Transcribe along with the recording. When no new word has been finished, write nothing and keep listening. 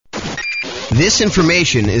This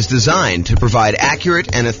information is designed to provide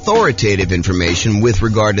accurate and authoritative information with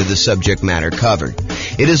regard to the subject matter covered.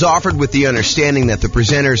 It is offered with the understanding that the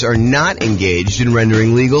presenters are not engaged in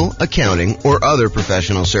rendering legal, accounting, or other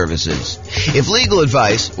professional services. If legal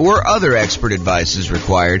advice or other expert advice is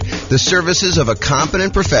required, the services of a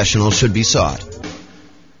competent professional should be sought.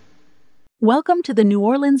 Welcome to the New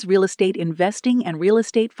Orleans Real Estate Investing and Real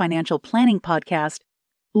Estate Financial Planning Podcast.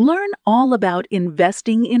 Learn all about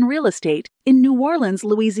investing in real estate in New Orleans,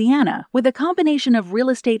 Louisiana, with a combination of real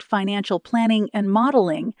estate financial planning and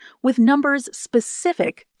modeling with numbers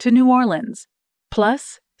specific to New Orleans.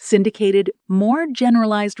 Plus, syndicated, more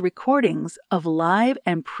generalized recordings of live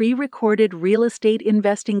and pre-recorded real estate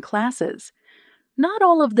investing classes, not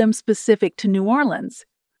all of them specific to New Orleans.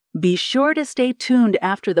 Be sure to stay tuned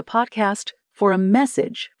after the podcast for a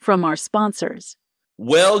message from our sponsors.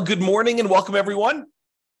 Well, good morning and welcome, everyone.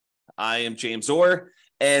 I am James Orr,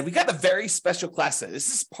 and we got a very special class today.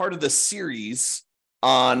 This is part of the series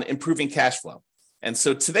on improving cash flow. And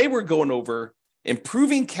so today we're going over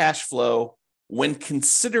improving cash flow when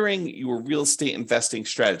considering your real estate investing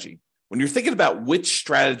strategy. When you're thinking about which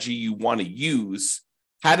strategy you want to use,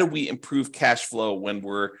 how do we improve cash flow when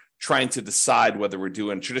we're trying to decide whether we're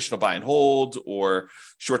doing traditional buy and hold or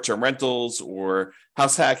short-term rentals or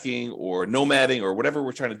house hacking or nomading or whatever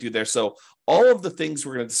we're trying to do there. So all of the things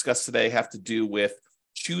we're going to discuss today have to do with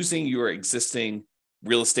choosing your existing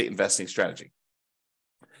real estate investing strategy.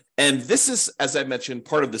 And this is, as I mentioned,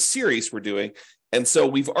 part of the series we're doing. And so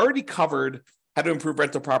we've already covered how to improve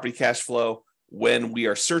rental property cash flow when we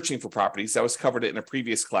are searching for properties. That was covered in a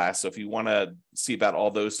previous class. So if you want to see about all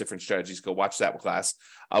those different strategies, go watch that class.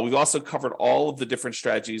 We've also covered all of the different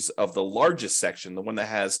strategies of the largest section, the one that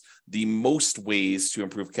has the most ways to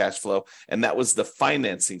improve cash flow, and that was the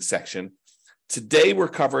financing section. Today, we're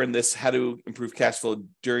covering this, how to improve cash flow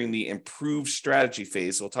during the improved strategy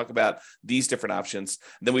phase. So we'll talk about these different options.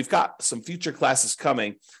 And then we've got some future classes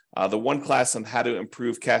coming. The one class on how to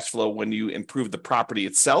improve cash flow when you improve the property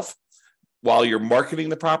itself, while you're marketing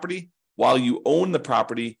the property, while you own the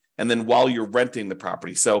property, and then while you're renting the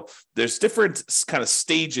property. So there's different kind of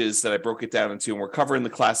stages that I broke it down into, and we're covering the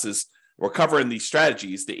classes, we're covering the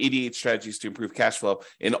strategies, the 88 strategies to improve cash flow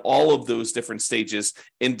in all of those different stages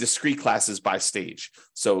in discrete classes by stage.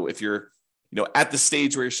 So if you're at the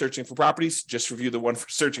stage where you're searching for properties, just review the one for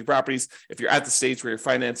searching properties. If you're at the stage where you're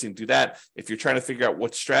financing, do that. If you're trying to figure out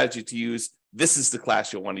what strategy to use, this is the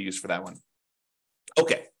class you'll want to use for that one.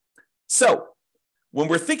 Okay. So when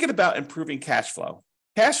we're thinking about improving cash flow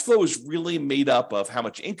is really made up of how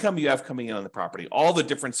much income you have coming in on the property, all the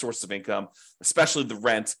different sources of income, especially the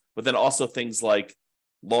rent, but then also things like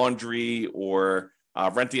laundry or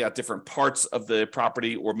renting out different parts of the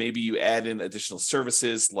property, or maybe you add in additional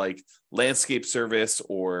services like landscape service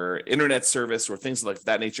or internet service or things like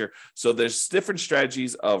that nature. So there's different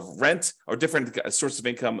strategies of rent or different sources of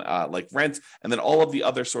income like rent, and then all of the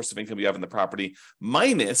other sources of income you have in the property,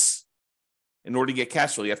 minus, in order to get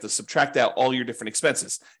cash flow, you have to subtract out all your different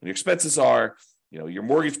expenses. And your expenses are, your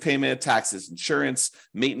mortgage payment, taxes, insurance,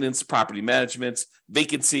 maintenance, property management,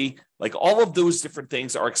 vacancy, like all of those different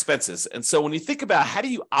things are expenses. And so when you think about how do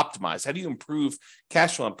you optimize, how do you improve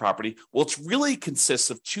cash flow on property? Well, it really consists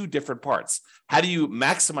of two different parts. How do you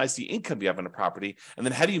maximize the income you have on a property? And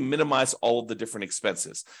then how do you minimize all of the different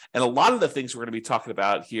expenses? And a lot of the things we're going to be talking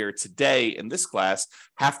about here today in this class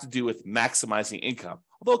have to do with maximizing income.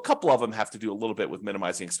 Although a couple of them have to do a little bit with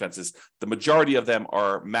minimizing expenses, the majority of them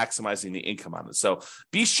are maximizing the income on it. So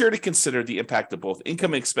be sure to consider the impact of both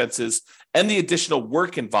income and expenses and the additional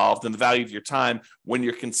work involved and the value of your time when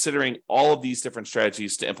you're considering all of these different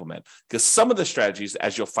strategies to implement. Because some of the strategies,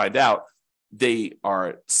 as you'll find out, they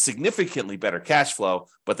are significantly better cash flow,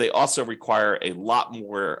 but they also require a lot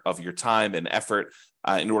more of your time and effort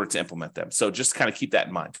in order to implement them. So just kind of keep that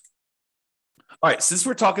in mind. All right, since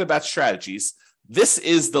we're talking about strategies, this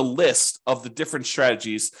is the list of the different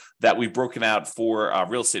strategies that we've broken out for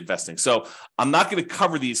real estate investing. So I'm not going to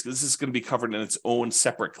cover these because this is going to be covered in its own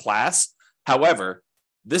separate class. However,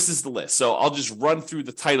 this is the list. So I'll just run through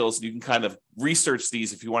the titles and you can kind of research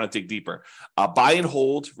these if you want to dig deeper. Buy and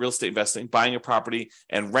hold, real estate investing, buying a property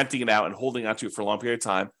and renting it out and holding onto it for a long period of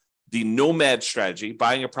time. The nomad strategy,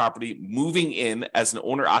 buying a property, moving in as an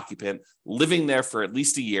owner-occupant, living there for at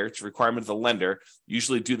least a year. It's a requirement of the lender.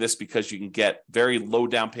 Usually do this because you can get very low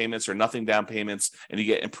down payments or nothing down payments, and you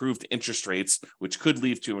get improved interest rates, which could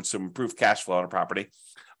lead to some improved cash flow on a property.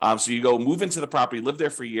 So you go move into the property, live there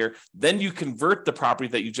for a year, then you convert the property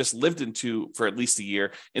that you just lived into for at least a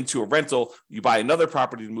year into a rental. You buy another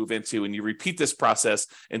property to move into, and you repeat this process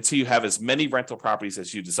until you have as many rental properties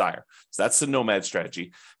as you desire. So that's the nomad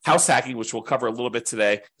strategy. House hacking, which we'll cover a little bit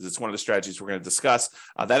today, because it's one of the strategies we're going to discuss.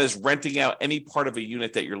 That is renting out any part of a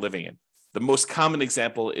unit that you're living in. The most common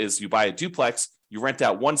example is you buy a duplex, you rent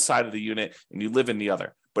out one side of the unit, and you live in the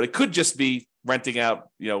other. But it could just be renting out,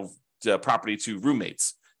 the property to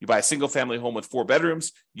roommates. You buy a single family home with 4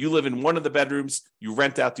 bedrooms, you live in one of the bedrooms, you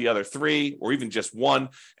rent out the other 3 or even just one,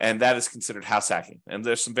 and that is considered house hacking. And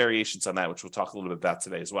there's some variations on that, which we'll talk a little bit about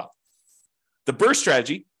today as well. The BRRRR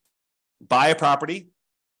strategy: buy a property,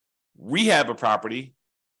 rehab a property,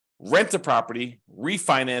 rent a property,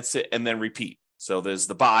 refinance it, and then repeat. So there's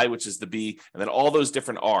the buy, which is the B, and then all those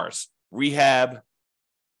different R's: rehab,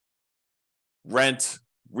 rent,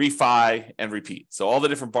 refi, and repeat. So all the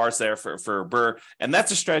different bars there for BRRRR. And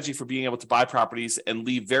that's a strategy for being able to buy properties and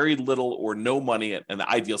leave very little or no money in the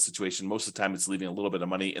ideal situation. Most of the time, it's leaving a little bit of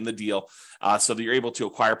money in the deal so that you're able to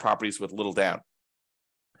acquire properties with little down.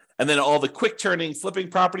 And then all the quick turning, flipping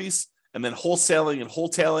properties, and then wholesaling and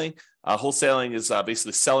wholetailing. Wholesaling is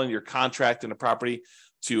basically selling your contract in a property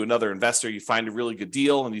to another investor. You find a really good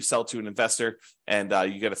deal and you sell to an investor, and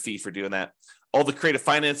you get a fee for doing that. All the creative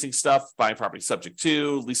financing stuff: buying property subject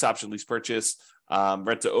to, lease option, lease purchase,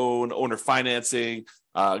 rent to own, owner financing,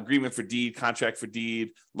 agreement for deed, contract for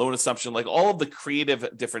deed, loan assumption, like all of the creative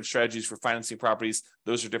different strategies for financing properties.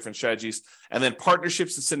 Those are different strategies. And then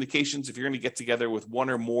partnerships and syndications. If you're going to get together with one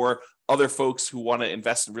or more other folks who want to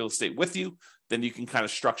invest in real estate with you, then you can kind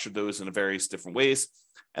of structure those in various different ways.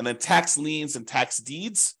 And then tax liens and tax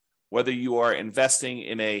deeds, whether you are investing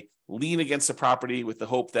in a lien against a property with the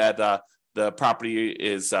hope that the property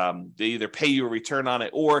is, they either pay you a return on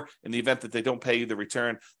it, or in the event that they don't pay you the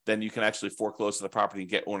return, then you can actually foreclose on the property and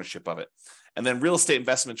get ownership of it. And then real estate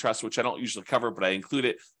investment trust, which I don't usually cover, but I include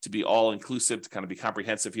it to be all inclusive, to kind of be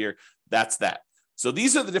comprehensive here. That's that. So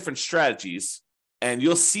these are the different strategies. And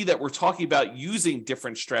you'll see that we're talking about using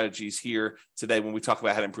different strategies here today when we talk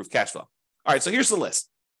about how to improve cash flow. All right, so here's the list.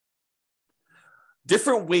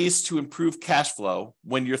 Different ways to improve cash flow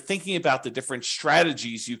when you're thinking about the different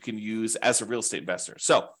strategies you can use as a real estate investor.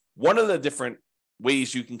 So one of the different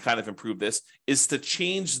ways you can kind of improve this is to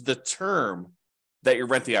change the term that you're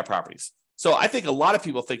renting out properties. So I think a lot of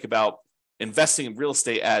people think about investing in real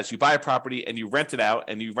estate as you buy a property and you rent it out,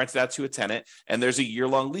 and you rent it out to a tenant, and there's a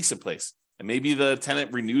year-long lease in place. And maybe the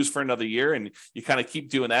tenant renews for another year, and you kind of keep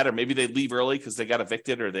doing that, or maybe they leave early because they got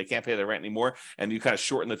evicted or they can't pay their rent anymore, and you kind of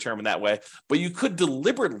shorten the term in that way. But you could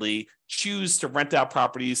deliberately choose to rent out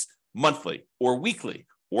properties monthly or weekly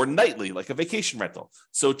or nightly, like a vacation rental.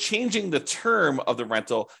 So changing the term of the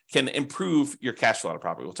rental can improve your cash flow on a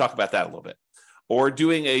property. We'll talk about that a little bit. Or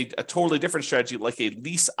doing a totally different strategy, like a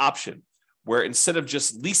lease option, where instead of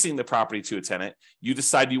just leasing the property to a tenant, you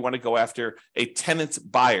decide you want to go after a tenant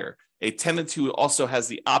buyer, a tenant who also has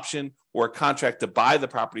the option or a contract to buy the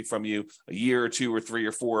property from you a year or 2 or 3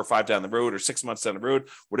 or 4 or 5 down the road, or 6 months down the road,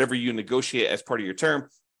 whatever you negotiate as part of your term.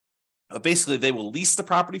 Basically, they will lease the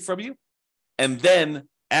property from you, and then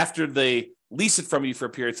after they lease it from you for a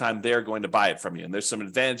period of time, they're going to buy it from you. And there's some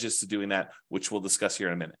advantages to doing that, which we'll discuss here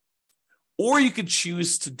in a minute. Or you could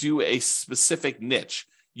choose to do a specific niche.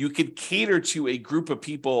 You could cater to a group of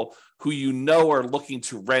people who you know are looking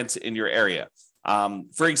to rent in your area.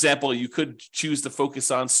 For example, you could choose to focus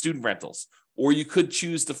on student rentals, or you could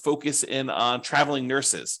choose to focus in on traveling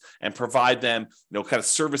nurses and provide them, kind of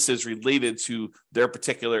services related to their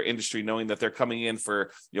particular industry, knowing that they're coming in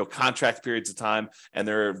for, contract periods of time, and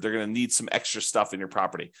they're going to need some extra stuff in your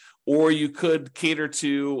property. Or you could cater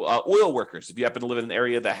to oil workers. If you happen to live in an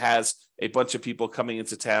area that has a bunch of people coming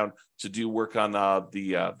into town to do work on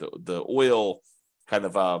the oil kind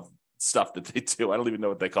of stuff that they do. I don't even know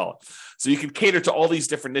what they call it. So you can cater to all these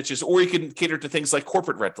different niches, or you can cater to things like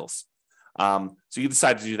corporate rentals. So you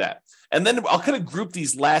decide to do that. And then I'll kind of group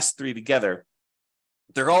these last 3 together.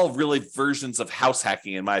 They're all really versions of house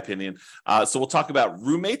hacking, in my opinion. So we'll talk about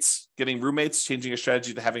roommates, getting roommates, changing a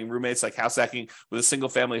strategy to having roommates, like house hacking with a single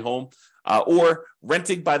family home, or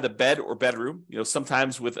renting by the bed or bedroom.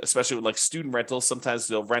 Sometimes especially with like student rentals, sometimes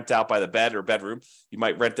they'll rent out by the bed or bedroom. You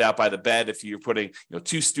might rent out by the bed if you're putting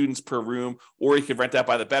 2 students per room, or you could rent out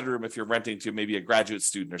by the bedroom if you're renting to maybe a graduate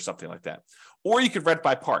student or something like that. Or you could rent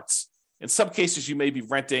by parts. In some cases, you may be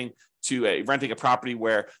renting to renting a property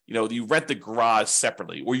where, you rent the garage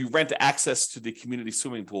separately, or you rent access to the community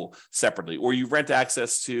swimming pool separately, or you rent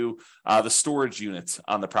access to the storage units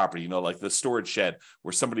on the property, like the storage shed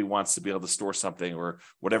where somebody wants to be able to store something or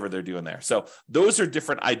whatever they're doing there. So those are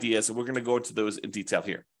different ideas, and we're going to go into those in detail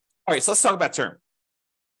here. All right, so let's talk about term.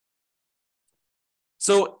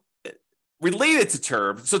 So related to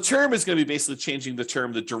term, so term is going to be basically changing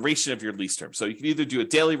the duration of your lease term. So you can either do a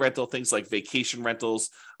daily rental, things like vacation rentals,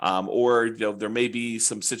 or there may be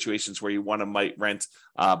some situations where you might rent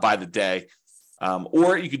by the day,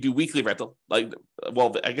 or you could do weekly rental. I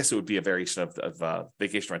guess it would be a variation of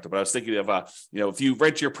vacation rental. But I was thinking of if you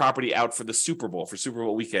rent your property out for the Super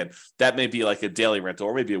Bowl weekend, that may be like a daily rental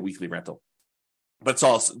or maybe a weekly rental. But it's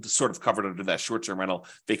all sort of covered under that short-term rental,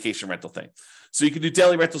 vacation rental thing. So you can do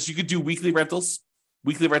daily rentals. You could do weekly rentals.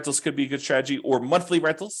 Weekly rentals could be a good strategy, or monthly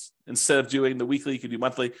rentals. Instead of doing the weekly, you could do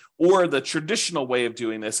monthly. Or the traditional way of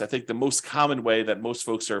doing this, I think the most common way that most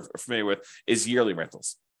folks are familiar with, is yearly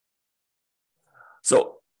rentals.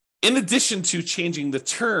 So in addition to changing the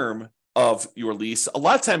term of your lease, a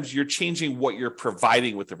lot of times you're changing what you're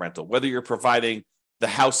providing with the rental, whether you're providing the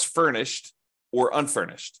house furnished or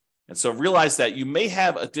unfurnished. And so realize that you may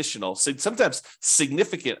have sometimes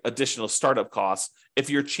significant additional startup costs if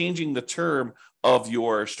you're changing the term of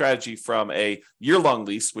your strategy from a year-long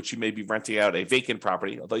lease, which you may be renting out a vacant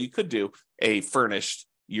property, although you could do a furnished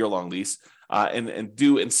year-long lease, and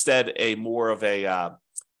do instead a more of a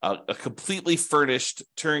completely furnished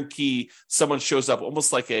turnkey. Someone shows up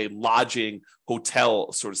almost like a lodging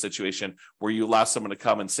hotel sort of situation where you allow someone to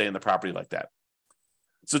come and stay in the property like that.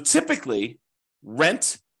 So typically,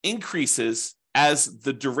 rent increases as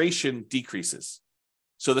the duration decreases.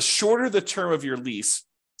 So the shorter the term of your lease,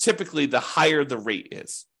 typically the higher the rate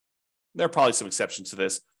is. There are probably some exceptions to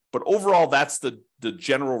this, but overall, that's the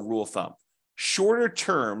general rule of thumb. Shorter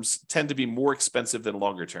terms tend to be more expensive than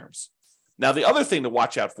longer terms. Now, the other thing to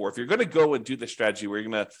watch out for, if you're going to go and do the strategy where you're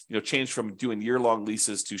going to change from doing year-long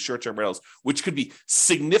leases to short-term rentals, which could be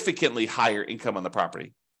significantly higher income on the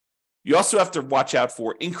property, you also have to watch out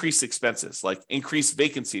for increased expenses, like increased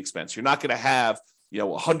vacancy expense. You're not going to have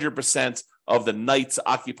 100% of the nights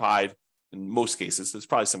occupied in most cases. There's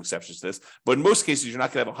probably some exceptions to this, but in most cases, you're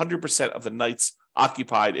not going to have 100% of the nights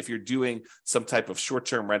occupied if you're doing some type of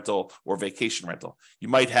short-term rental or vacation rental. You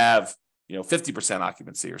might have 50%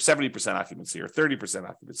 occupancy or 70% occupancy or 30%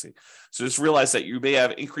 occupancy. So just realize that you may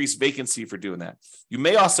have increased vacancy for doing that. You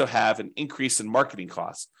may also have an increase in marketing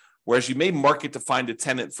costs. Whereas you may market to find a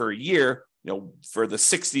tenant for a year, for the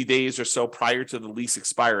 60 days or so prior to the lease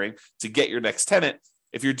expiring to get your next tenant.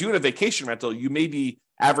 If you're doing a vacation rental, you may be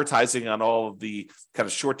advertising on all of the kind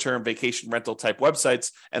of short-term vacation rental type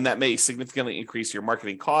websites, and that may significantly increase your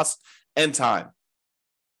marketing costs and time.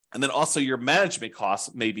 And then also your management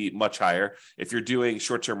costs may be much higher. If you're doing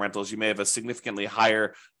short-term rentals, you may have a significantly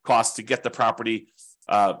higher cost to get the property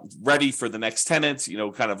ready for the next tenants,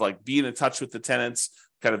 kind of like being in touch with the tenants,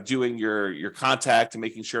 kind of doing your contact and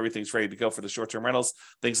making sure everything's ready to go for the short-term rentals.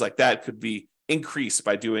 Things like that could be increased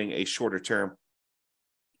by doing a shorter term.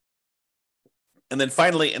 And then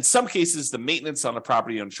finally, in some cases, the maintenance on the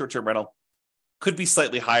property on short-term rental could be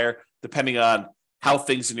slightly higher depending on how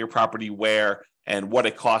things in your property wear and what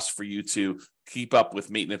it costs for you to keep up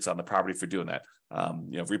with maintenance on the property for doing that.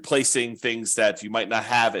 Replacing things that you might not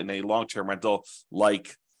have in a long-term rental,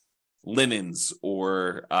 like linens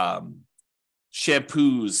or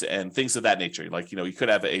shampoos and things of that nature. Like, you could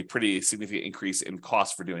have a pretty significant increase in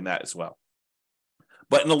cost for doing that as well.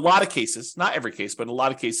 But in a lot of cases, not every case, but in a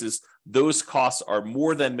lot of cases, those costs are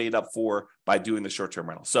more than made up for by doing the short-term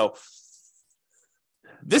rental. So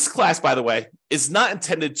this class, by the way, is not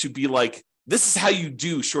intended to be like, this is how you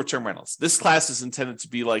do short-term rentals. This class is intended to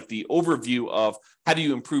be like the overview of how do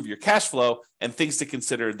you improve your cash flow and things to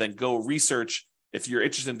consider, then go research. If you're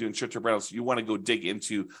interested in doing short-term rentals, you want to go dig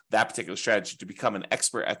into that particular strategy to become an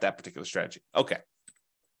expert at that particular strategy. Okay. All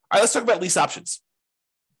right, let's talk about lease options.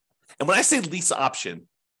 And when I say lease option,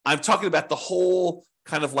 I'm talking about the whole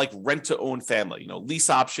kind of like rent-to-own family. Lease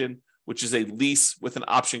option, which is a lease with an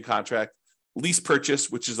option contract. Lease purchase,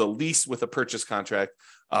 which is a lease with a purchase contract.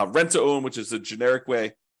 Rent-to-own, which is a generic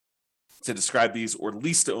way to describe these, or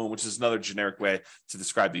lease to own, which is another generic way to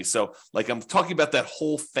describe these. So like I'm talking about that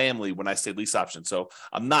whole family when I say lease option. So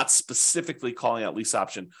I'm not specifically calling out lease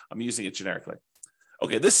option. I'm using it generically.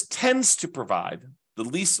 Okay, this tends to provide the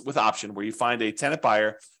lease with option where you find a tenant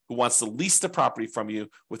buyer who wants to lease the property from you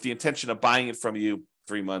with the intention of buying it from you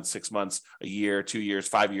 3 months, 6 months, a year, 2 years,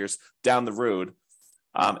 5 years down the road.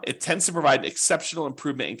 It tends to provide exceptional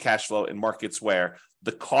improvement in cash flow in markets where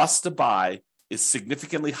the cost to buy is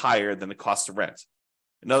significantly higher than the cost to rent.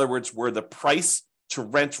 In other words, where the price to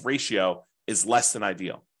rent ratio is less than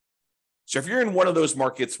ideal. So if you're in one of those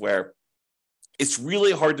markets where it's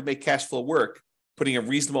really hard to make cash flow work, putting a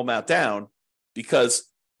reasonable amount down,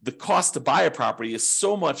 because the cost to buy a property is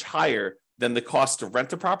so much higher than the cost to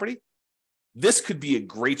rent a property, this could be a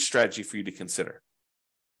great strategy for you to consider.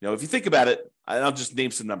 If you think about it, I'll just name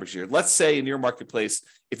some numbers here. Let's say in your marketplace,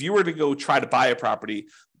 if you were to go try to buy a property,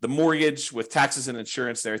 the mortgage with taxes and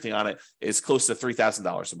insurance and everything on it is close to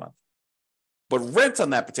 $3,000 a month. But rent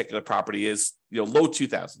on that particular property is, low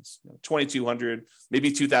 2000s, 2,200, maybe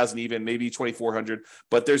 2,000 even, maybe 2,400.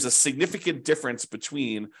 But there's a significant difference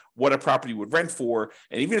between what a property would rent for,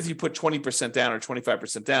 and even if you put 20% down or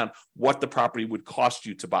 25% down, what the property would cost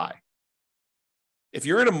you to buy. If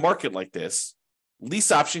you're in a market like this,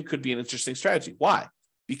 lease option could be an interesting strategy. Why?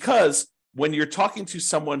 Because when you're talking to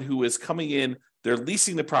someone who is coming in, they're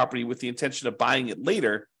leasing the property with the intention of buying it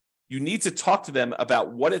later, you need to talk to them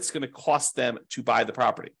about what it's going to cost them to buy the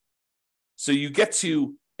property. So you get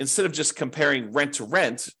to, instead of just comparing rent to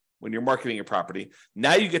rent when you're marketing your property,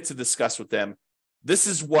 now you get to discuss with them, this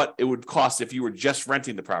is what it would cost if you were just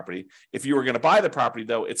renting the property. If you were going to buy the property,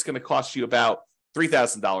 though, it's going to cost you about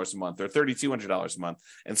 $3,000 a month or $3,200 a month.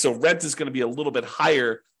 And so rent is going to be a little bit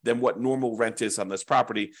higher than what normal rent is on this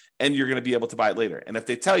property, and you're going to be able to buy it later. And if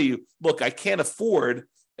they tell you, look, I can't afford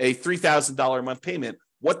a $3,000 a month payment,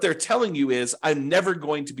 what they're telling you is, I'm never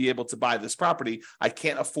going to be able to buy this property. I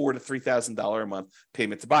can't afford a $3,000 a month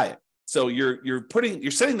payment to buy it. So you're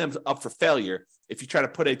setting them up for failure if you try to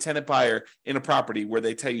put a tenant buyer in a property where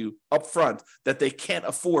they tell you up front that they can't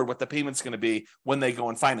afford what the payment's going to be when they go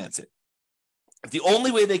and finance it. If the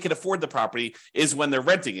only way they can afford the property is when they're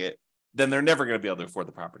renting it, then they're never going to be able to afford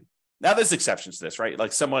the property. Now, there's exceptions to this, right?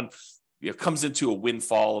 Like someone comes into a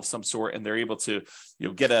windfall of some sort and they're able to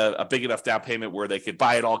get a big enough down payment where they could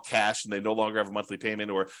buy it all cash and they no longer have a monthly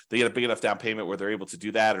payment, or they get a big enough down payment where they're able to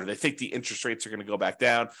do that, or they think the interest rates are going to go back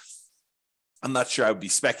down. I'm not sure I would be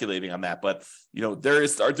speculating on that, but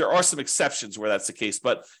there are some exceptions where that's the case.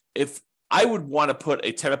 But if I would want to put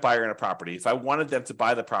a tenant buyer in a property, if I wanted them to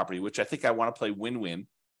buy the property, which I think I want to play win-win,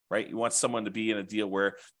 right? You want someone to be in a deal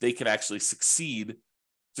where they can actually succeed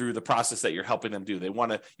through the process that you're helping them do. You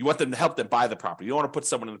want them to help them buy the property. You don't want to put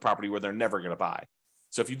someone in the property where they're never going to buy.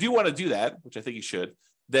 So if you do want to do that, which I think you should,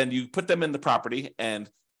 then you put them in the property and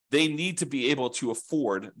they need to be able to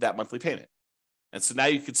afford that monthly payment. And so now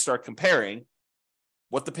you can start comparing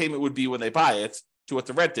what the payment would be when they buy it to what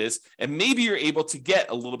the rent is. And maybe you're able to get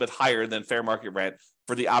a little bit higher than fair market rent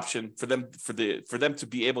for the option for them to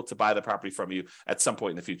be able to buy the property from you at some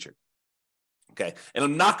point in the future. Okay.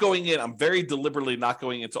 And I'm very deliberately not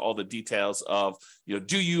going into all the details of,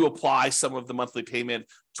 do you apply some of the monthly payment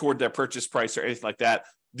toward their purchase price or anything like that?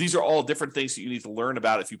 These are all different things that you need to learn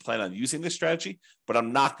about if you plan on using this strategy, but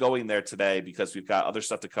I'm not going there today because we've got other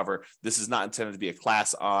stuff to cover. This is not intended to be a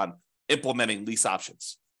class on implementing lease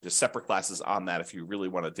options. There's separate classes on that if you really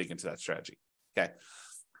want to dig into that strategy. Okay.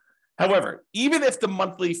 However, even if the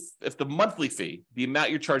monthly fee, the amount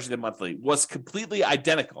you're charging them monthly, was completely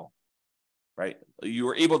identical, right? You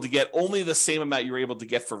were able to get only the same amount you were able to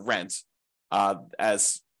get for rent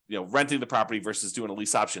as renting the property versus doing a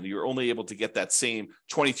lease option. You're only able to get that same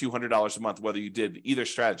 $2,200 a month, whether you did either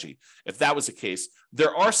strategy. If that was the case,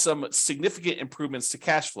 there are some significant improvements to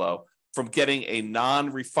cash flow from getting a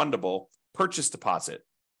non-refundable purchase deposit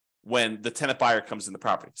when the tenant buyer comes in the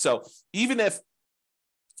property. So even if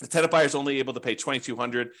the tenant buyer is only able to pay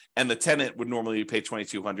 $2,200 and the tenant would normally pay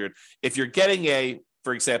 $2,200, if you're getting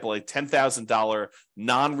for example, a $10,000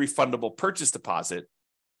 non-refundable purchase deposit,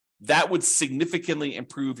 that would significantly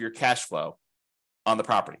improve your cash flow on the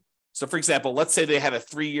property. So for example, let's say they had a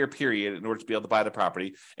 3-year period in order to be able to buy the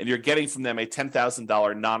property, and you're getting from them a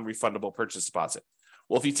 $10,000 non-refundable purchase deposit.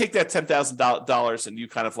 Well, if you take that $10,000 and you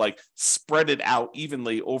kind of like spread it out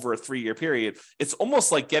evenly over a 3-year period, it's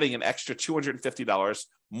almost like getting an extra $250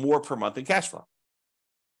 more per month in cash flow.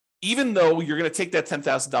 Even though you're going to take that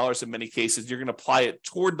 $10,000 in many cases, you're going to apply it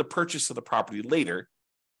toward the purchase of the property later.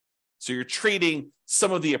 So you're trading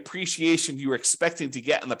some of the appreciation you were expecting to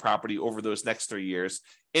get in the property over those next 3 years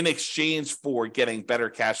in exchange for getting better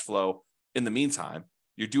cash flow in the meantime.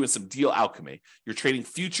 You're doing some deal alchemy. You're trading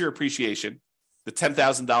future appreciation, the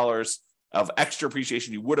 $10,000 of extra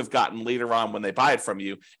appreciation you would have gotten later on when they buy it from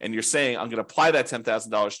you. And you're saying, I'm going to apply that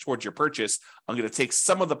 $10,000 towards your purchase. I'm going to take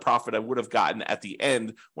some of the profit I would have gotten at the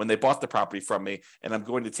end when they bought the property from me, and I'm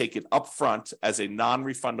going to take it up front as a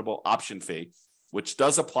non-refundable option fee, which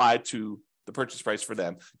does apply to the purchase price for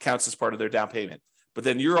them, counts as part of their down payment. But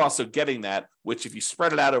then you're also getting that, which if you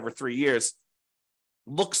spread it out over 3 years,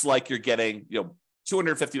 looks like you're getting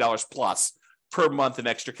 $250 plus per month in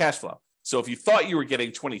extra cash flow. So if you thought you were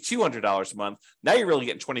getting $2,200 a month, now you're really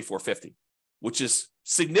getting $2,450, which is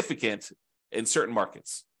significant in certain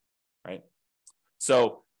markets, right?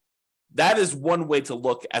 So that is one way to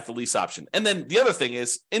look at the lease option. And then the other thing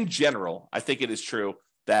is, in general, I think it is true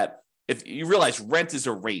that if you realize rent is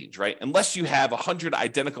a range, right? Unless you have 100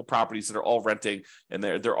 identical properties that are all renting and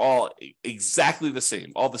they're all exactly the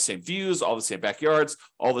same, all the same views, all the same backyards,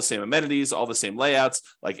 all the same amenities, all the same layouts,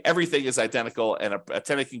 like everything is identical, and a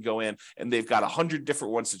tenant can go in and they've got 100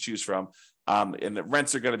 different ones to choose from. And the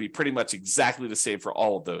rents are going to be pretty much exactly the same for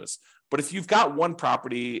all of those. But if you've got one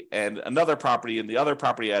property and another property, and the other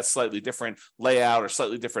property has slightly different layout or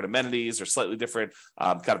slightly different amenities or slightly different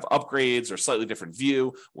kind of upgrades or slightly different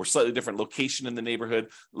view or slightly different location in the neighborhood,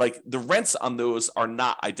 like the rents on those are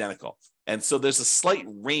not identical. And so there's a slight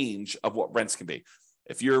range of what rents can be.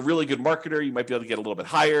 If you're a really good marketer, you might be able to get a little bit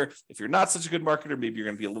higher. If you're not such a good marketer, maybe you're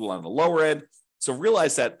going to be a little on the lower end. So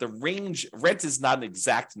realize that the range, rent is not an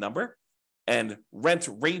exact number, and rent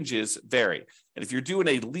ranges vary. And if you're doing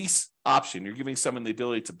a lease option, you're giving someone the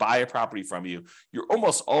ability to buy a property from you, you're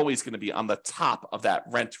almost always going to be on the top of that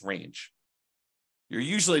rent range. You're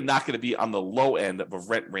usually not going to be on the low end of a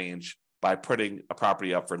rent range by putting a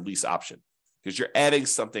property up for lease option, because you're adding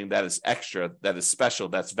something that is extra, that is special,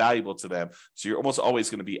 that's valuable to them. So you're almost always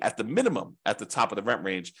going to be at the minimum at the top of the rent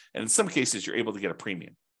range. And in some cases, you're able to get a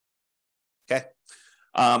premium. Okay.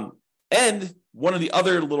 And one of the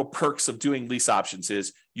other little perks of doing lease options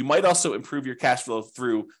is you might also improve your cash flow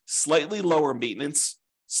through slightly lower maintenance,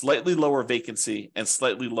 slightly lower vacancy, and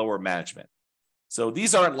slightly lower management. So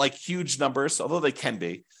these aren't like huge numbers, although they can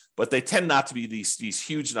be, but they tend not to be these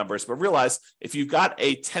huge numbers. But realize if you've got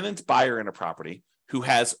a tenant buyer in a property who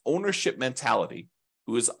has ownership mentality,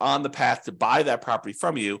 who is on the path to buy that property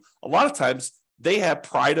from you, a lot of times they have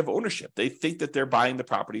pride of ownership. They think that they're buying the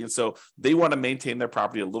property, and so they want to maintain their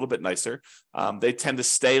property a little bit nicer. They tend to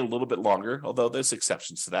stay a little bit longer, although there's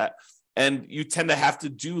exceptions to that. And you tend to have to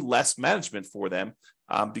do less management for them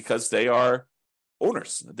because they are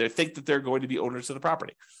owners. They think that they're going to be owners of the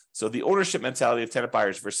property. So the ownership mentality of tenant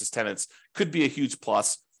buyers versus tenants could be a huge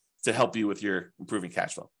plus to help you with your improving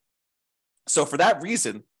cash flow. So for that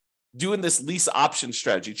reason, doing this lease option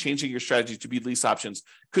strategy, changing your strategy to be lease options,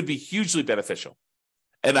 could be hugely beneficial.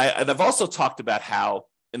 And I've also talked about how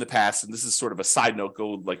in the past, and this is sort of a side note,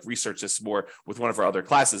 go like research this more with one of our other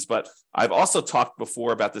classes, but I've also talked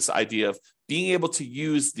before about this idea of being able to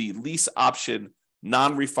use the lease option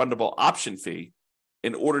non-refundable option fee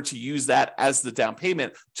in order to use that as the down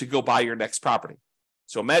payment to go buy your next property.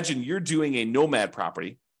 So imagine you're doing a nomad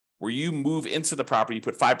property where you move into the property, you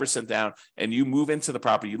put 5% down, and you move into the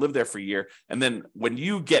property, you live there for a year. And then when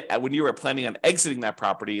you are planning on exiting that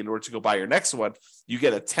property in order to go buy your next one, you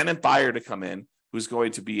get a tenant buyer to come in who's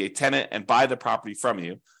going to be a tenant and buy the property from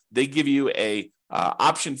you. They give you a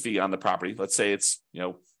option fee on the property. Let's say it's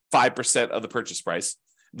 5% of the purchase price.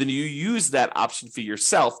 Then you use that option fee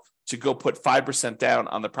yourself to go put 5% down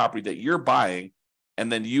on the property that you're buying,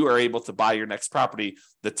 and then you are able to buy your next property.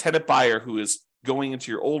 The tenant buyer who is going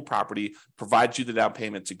into your old property provides you the down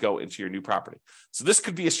payment to go into your new property. So this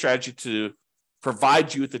could be a strategy to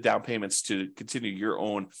provide you with the down payments to continue your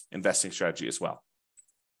own investing strategy as well.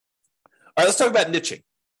 All right, let's talk about niching.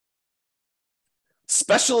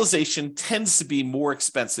 Specialization tends to be more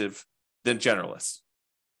expensive than generalists.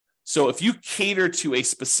 So if you cater to a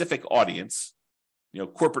specific audience,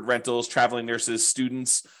 corporate rentals, traveling nurses,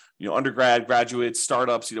 students, undergrad, graduates,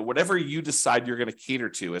 startups, whatever you decide you're going to cater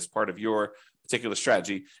to as part of your particular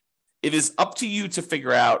strategy, it is up to you to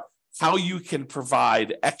figure out how you can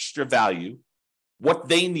provide extra value, what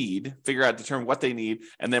they need, determine what they need,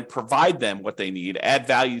 and then provide them what they need, add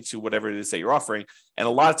value to whatever it is that you're offering. And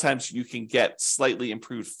a lot of times you can get slightly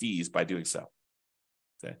improved fees by doing so.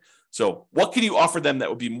 Okay. So what can you offer them that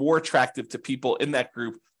would be more attractive to people in that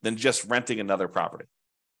group than just renting another property?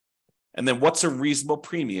 And then what's a reasonable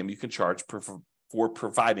premium you can charge for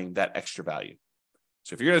providing that extra value?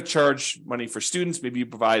 So if you're going to charge money for students, maybe you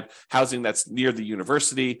provide housing that's near the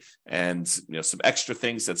university and some extra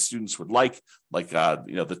things that students would like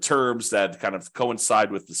the terms that kind of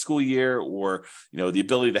coincide with the school year, or the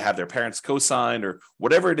ability to have their parents co-sign, or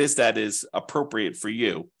whatever it is that is appropriate for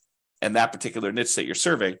you and that particular niche that you're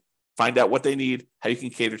serving. Find out what they need, how you can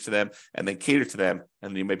cater to them, and then cater to them,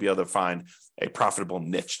 and you may be able to find a profitable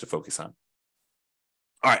niche to focus on.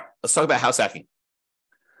 All right, let's talk about house hacking.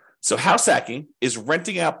 So house hacking is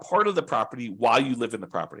renting out part of the property while you live in the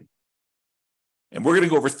property. And we're going to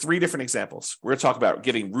go over 3 different examples. We're going to talk about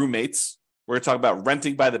getting roommates. We're going to talk about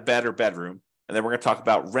renting by the bed or bedroom. And then we're going to talk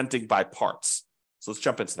about renting by parts. So let's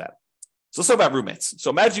jump into that. So let's talk about roommates. So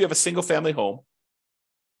imagine you have a single family home.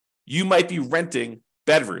 You might be renting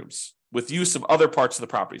bedrooms with use of other parts of the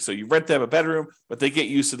property. So you rent them a bedroom, but they get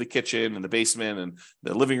use of the kitchen and the basement and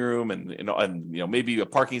the living room and maybe a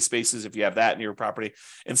parking spaces if you have that in your property.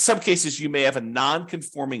 In some cases, you may have a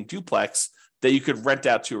non-conforming duplex that you could rent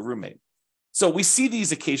out to a roommate. So we see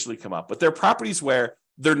these occasionally come up, but they're properties where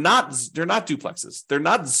they're not duplexes. They're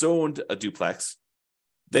not zoned a duplex.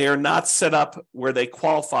 They are not set up where they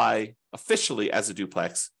qualify officially as a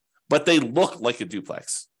duplex, but they look like a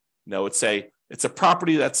duplex. It's a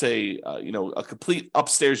property that's a complete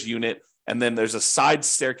upstairs unit, and then there's a side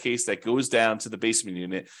staircase that goes down to the basement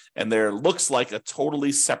unit, and there looks like a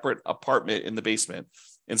totally separate apartment in the basement.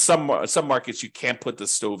 In some markets, you can't put the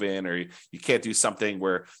stove in, or you can't do something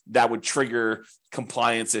where that would trigger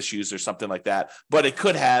compliance issues or something like that. But it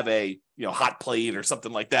could have a hot plate or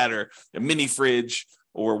something like that, or a mini fridge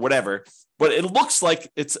or whatever. But it looks like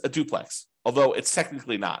it's a duplex, although it's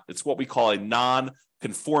technically not. It's what we call a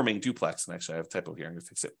non-conforming duplex. And actually, I have a typo here. I'm going to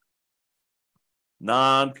fix it.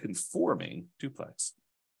 Non-conforming duplex.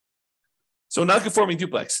 So non-conforming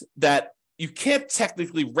duplex that you can't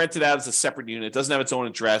technically rent it out as a separate unit. It doesn't have its own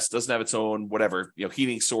address, doesn't have its own whatever,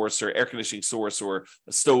 heating source or air conditioning source or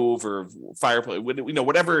a stove or fireplace,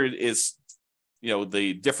 whatever it is,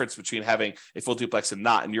 the difference between having a full duplex and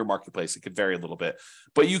not in your marketplace. It could vary a little bit,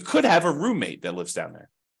 but you could have a roommate that lives down there.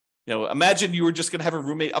 Imagine you were just going to have a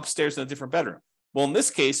roommate upstairs in a different bedroom. Well, in this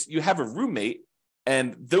case, you have a roommate,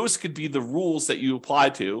 and those could be the rules that you apply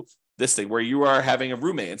to this thing where you are having a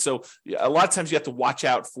roommate. And so a lot of times you have to watch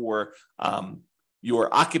out for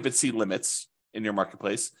your occupancy limits in your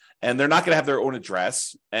marketplace, and they're not going to have their own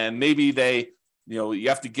address. And maybe you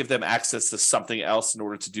have to give them access to something else in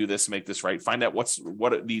order to do this, make this right. Find out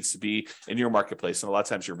what it needs to be in your marketplace. And a lot of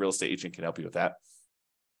times your real estate agent can help you with that.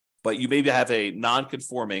 But you maybe have a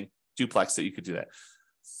non-conforming duplex that you could do that.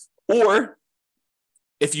 Or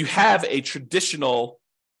if you have a traditional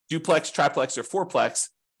duplex, triplex, or fourplex,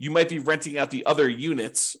 you might be renting out the other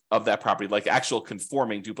units of that property, like actual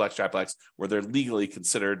conforming duplex, triplex, where they're legally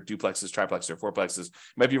considered duplexes, triplexes, or fourplexes.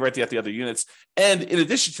 You might be renting out the other units. And in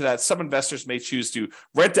addition to that, some investors may choose to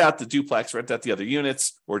rent out the duplex, rent out the other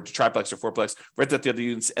units, or triplex or fourplex, rent out the other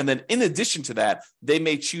units. And then in addition to that, they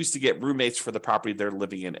may choose to get roommates for the property they're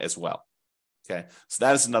living in as well. Okay, so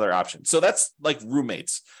that is another option. So that's like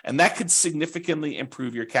roommates, and that could significantly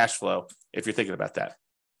improve your cash flow if you're thinking about that.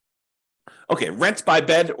 Okay, rent by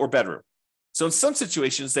bed or bedroom. So in some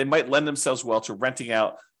situations, they might lend themselves well to renting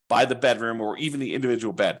out by the bedroom or even the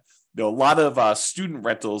individual bed. A lot of student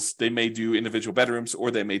rentals, they may do individual bedrooms,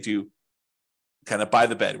 or they may do kind of by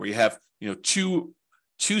the bed, where you have two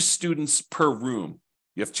students per room.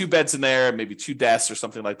 You have two beds in there, maybe two desks or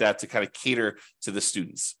something like that to kind of cater to the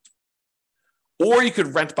students. Or you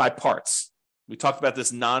could rent by parts. We talked about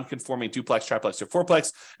this non-conforming duplex, triplex, or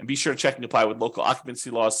fourplex, and be sure to check and apply with local occupancy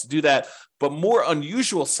laws to do that. But more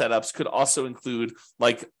unusual setups could also include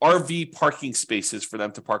like RV parking spaces for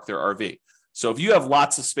them to park their RV. So if you have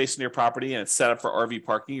lots of space in your property and it's set up for RV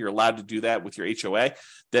parking, you're allowed to do that with your HOA,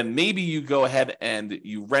 then maybe you go ahead and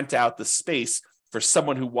you rent out the space for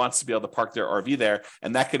someone who wants to be able to park their RV there,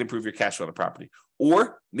 and that could improve your cash flow on the property.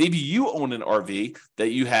 Or maybe you own an RV that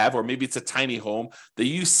you have, or maybe it's a tiny home that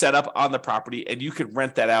you set up on the property, and you could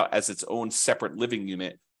rent that out as its own separate living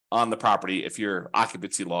unit on the property if your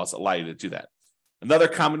occupancy laws allow you to do that. Another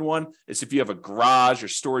common one is if you have a garage or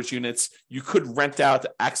storage units, you could rent out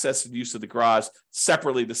the access and use of the garage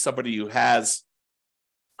separately to somebody who has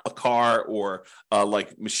a car or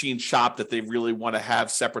like machine shop that they really want to have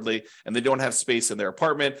separately, and they don't have space in their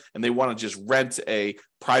apartment, and they want to just rent a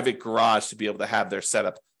private garage to be able to have their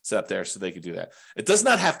setup there, so they can do that. It does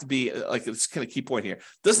not have to be like, it's kind of key point here.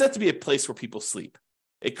 It doesn't have to be a place where people sleep.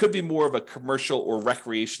 It could be more of a commercial or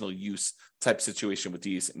recreational use type situation with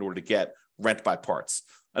these in order to get rent by parts.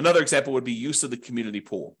 Another example would be use of the community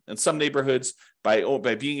pool. In some neighborhoods, by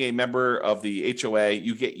being a member of the HOA,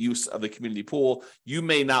 you get use of the community pool. You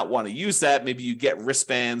may not want to use that. Maybe you get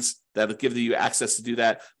wristbands that'll give you access to do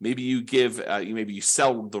that. Maybe you maybe you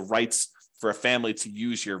sell the rights for a family to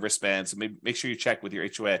use your wristbands. So maybe make sure you check with your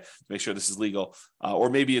HOA to make sure this is legal. Or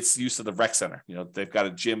maybe it's use of the rec center. They've got a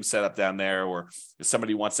gym set up down there, or if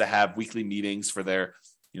somebody wants to have weekly meetings for their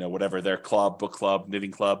whatever, their club, book club,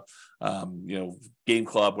 knitting club, game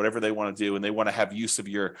club, whatever they want to do, and they want to have use of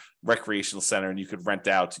your recreational center, and you could rent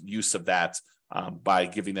out use of that by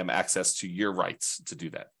giving them access to your rights to do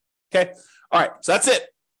that. Okay. All right. So that's it.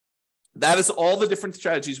 That is all the different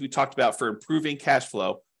strategies we talked about for improving cash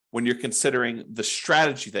flow when you're considering the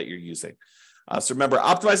strategy that you're using. So remember,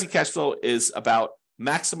 optimizing cash flow is about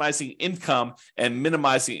maximizing income and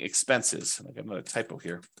minimizing expenses. I got another typo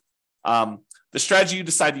here. The strategy you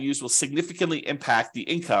decide to use will significantly impact the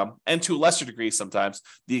income and, to a lesser degree, sometimes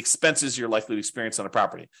the expenses you're likely to experience on a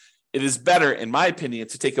property. It is better, in my opinion,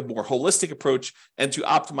 to take a more holistic approach and to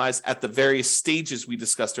optimize at the various stages we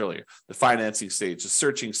discussed earlier: the financing stage, the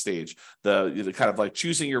searching stage, the kind of like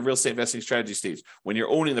choosing your real estate investing strategy stage, when you're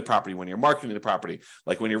owning the property, when you're marketing the property,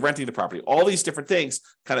 like when you're renting the property. All these different things,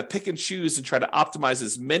 kind of pick and choose and try to optimize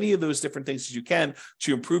as many of those different things as you can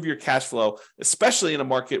to improve your cash flow, especially in a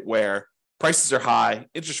market where prices are high,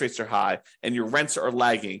 interest rates are high, and your rents are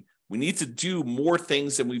lagging. We need to do more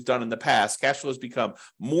things than we've done in the past. Cash flow has become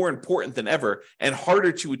more important than ever and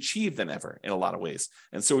harder to achieve than ever in a lot of ways.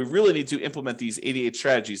 And so we really need to implement these 88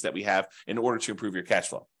 strategies that we have in order to improve your cash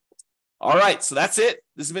flow. All right, so that's it.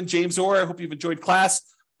 This has been James Orr. I hope you've enjoyed class.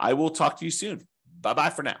 I will talk to you soon.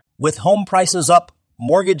 Bye-bye for now. With home prices up,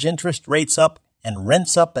 mortgage interest rates up, and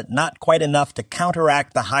rents up but not quite enough to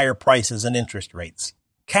counteract the higher prices and interest rates,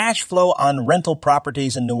 cash flow on rental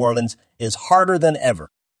properties in New Orleans is harder than ever.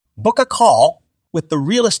 Book a call with the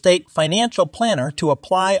Real Estate Financial Planner to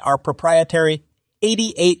apply our proprietary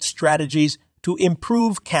 88 strategies to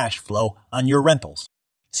improve cash flow on your rentals.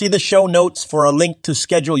 See the show notes for a link to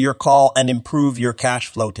schedule your call and improve your cash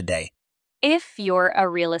flow today. If you're a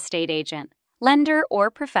real estate agent, lender,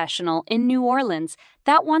 or professional in New Orleans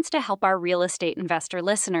that wants to help our real estate investor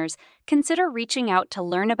listeners, consider reaching out to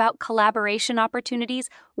learn about collaboration opportunities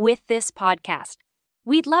with this podcast.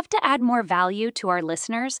 We'd love to add more value to our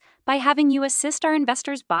listeners by having you assist our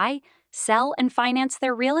investors buy, sell, and finance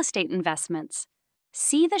their real estate investments.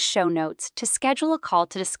 See the show notes to schedule a call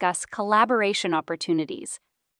to discuss collaboration opportunities.